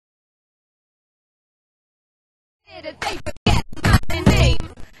They forget my name.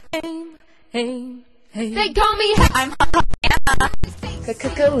 They call me. I'm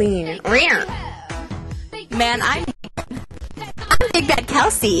Colleen. Man, I'm Big Bad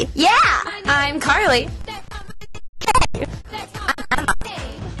Kelsey. Yeah! I'm Carly.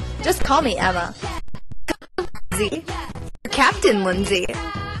 Just call me Emma. Lindsay. Captain Lindsay.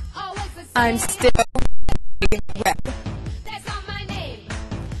 I'm still Red.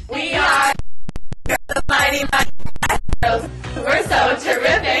 We are the Mighty Girls. We're so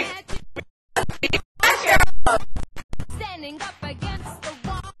terrific. Standing up against the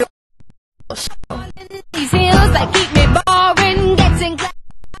wall. These heels that keep me boring, getting glad.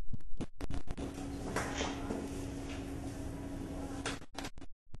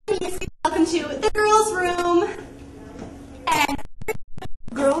 Welcome to the girls' room and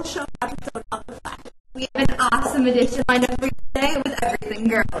girl show episode of The Flash. We have an awesome edition lined up for you today with everything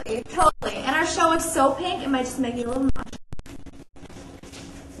girly. Totally. And our show is so pink, it might just make you a little nauseous.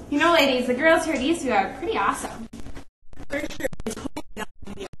 You know, ladies, the girls here at ESU are pretty awesome. For sure. It's totally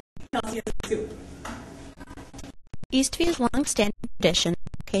Kelsey of the soup. Eastview's long-standing tradition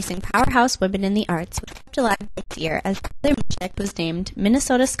showcasing powerhouse women in the arts was kept alive this year as Heather Michnick was named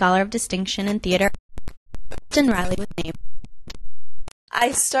Minnesota Scholar of Distinction in Theater. Kristen Riley was named.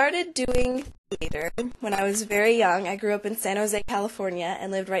 I started doing theater when I was very young. I grew up in San Jose, California,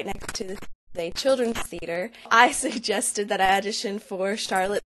 and lived right next to the Children's Theater. I suggested that I audition for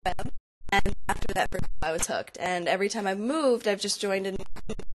Charlotte Web, and after that first I was hooked. And every time I've moved, I've just joined and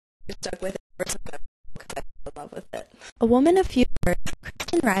stuck with it because I fell in love with it. A woman of few words,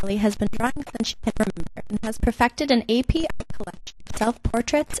 Kristen Riley has been drawing since she can remember and has perfected an AP art collection of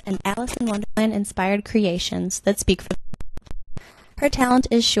self-portraits and Alice in Wonderland-inspired creations that speak for themselves. Her talent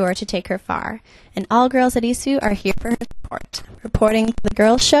is sure to take her far, and all girls at ESU are here for her support. Reporting for the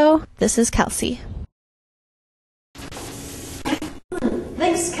Girls Show, this is Kelsey.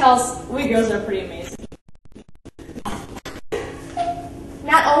 Thanks, Kels. We girls are pretty amazing.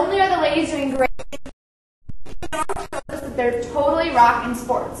 Not only are the ladies doing great, they also show us that they're totally rocking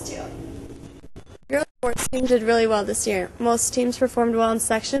sports, too. Girls' sports team did really well this year. Most teams performed well in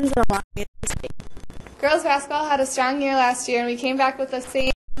sections and a lot made the state. Girls basketball had a strong year last year, and we came back with the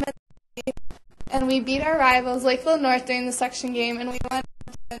same and we beat our rivals, Lakeville North, during the section game, and we won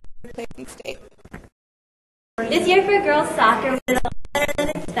to third place in state. This year for girls soccer, we did a lot better than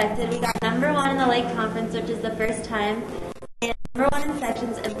expected. We got number 1 in the Lake Conference, which is the first time, and number 1 in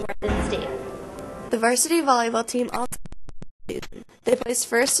sections and 4th in state. The varsity volleyball team also they placed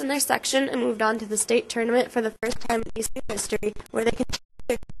first in their section and moved on to the state tournament for the first time in ESU history, where they continued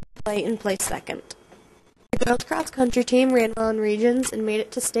to play and place second. The girls cross country team ran well in regions and made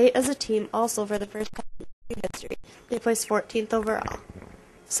it to state as a team also for the first time in ESU history. They placed 14th overall.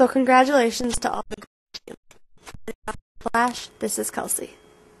 So congratulations to all the girls teams. Flash, this is Kelsey.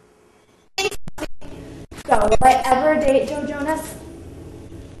 So, will I ever date Joe Jonas?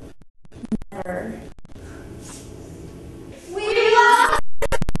 Never. We love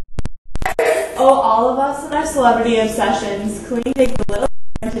Oh, all of us in our celebrity obsessions. Colleen takes a little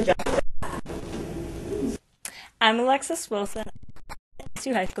time to jump. I'm Alexis Wilson at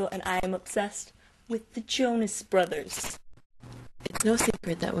ESU High School, and I am obsessed with the Jonas Brothers. It's no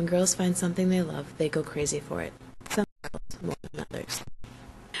secret that when girls find something they love, they go crazy for it. Some girls more than others.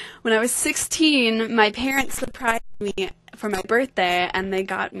 When I was 16, my parents surprised me for my birthday, and they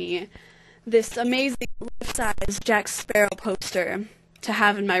got me this amazing life-size Jack Sparrow poster to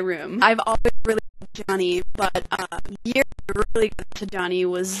have in my room. I've always really loved Johnny, but the year I really got into Johnny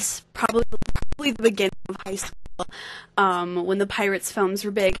was probably the beginning of high school, when the Pirates films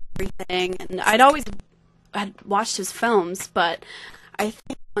were big and everything, and I'd watched his films, but I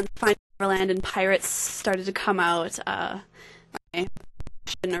think when Finding Neverland and Pirates started to come out, my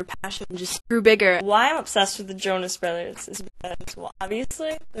passion just grew bigger. Why I'm obsessed with the Jonas Brothers is because, well,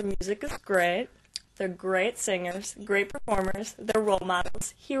 obviously, their music is great. They're great singers, great performers, they're role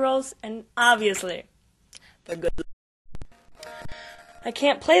models, heroes, and obviously, they're good. I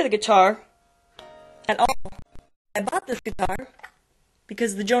can't play the guitar at all. I bought this guitar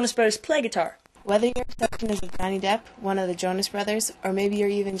because the Jonas Brothers play guitar. Whether your obsession is with Johnny Depp, one of the Jonas Brothers, or maybe you're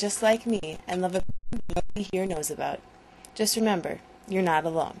even just like me and love a band nobody here knows about, just remember, you're not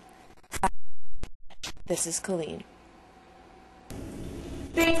alone. This is Colleen.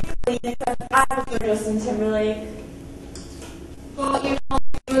 Thanks, Colleen, except I prefer Justin Timberlake. Well, you know,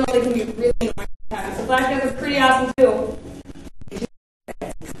 Timberlake can be really annoying sometimes. The Flash guys are pretty awesome, too.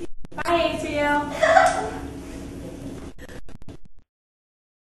 Bye, ATL.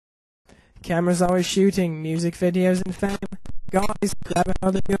 Camera's always shooting music videos and fame. Guys, grab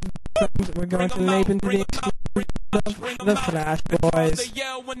another good friend. We're going to leap into the the Flash Boys.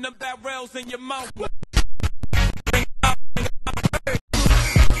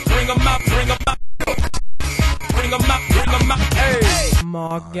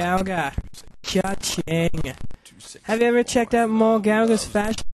 Mark Gauger. Cha-ching. Have you ever checked out Mark Gauger's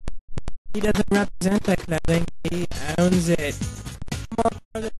fashion? He doesn't represent the clothing, he owns it. Mark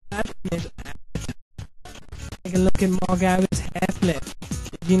Gauger's fashion is out. Take a look at Mark Gauger's hair flip.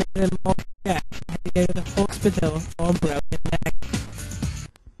 Did you know that Mark Gauger had to go to the hospital for a broken neck?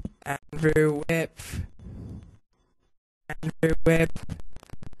 Andrew Whip. Andrew Whip.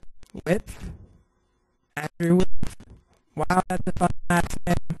 Whip? Andrew Whip. Wow, that's a fun last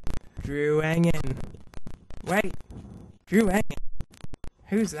name. Drew Engen. Wait, Drew Engen?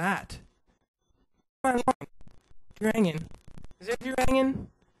 Who's that? Am I wrong? Drew Engen. Is it Drew Engen?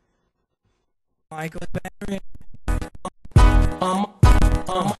 Michael Berry.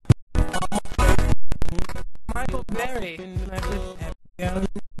 Michael Berry.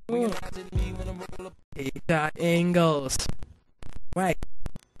 Peter Ingalls. Wait.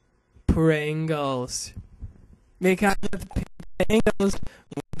 Pringles. Because of Peter Ingalls,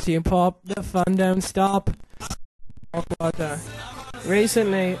 once you pop, the fun don't stop. Rockwater.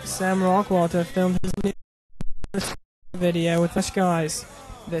 Recently, Sam Rockwater filmed his new video with Fresh Guys.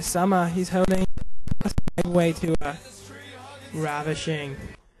 This summer, he's holding a segue to a ravishing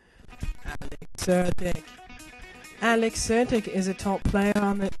Alex Sertic. Alex Sertic is a top player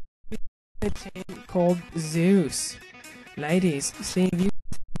on the team called Zeus. Ladies, see if you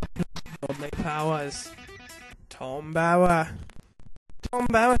godly powers. Tom Bauer. Tom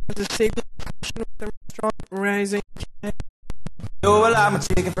Bauer has a secret connection with the restaurant Raising Cane. Oh, well, I'm a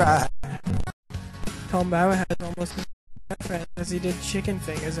chicken fry. Tom Bauer has almost as many friends as he did chicken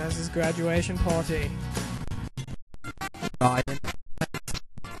fingers as his graduation party. Ryan.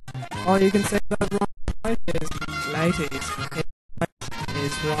 All you can say about Ryan is, ladies, his wife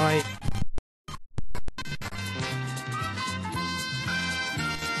is right.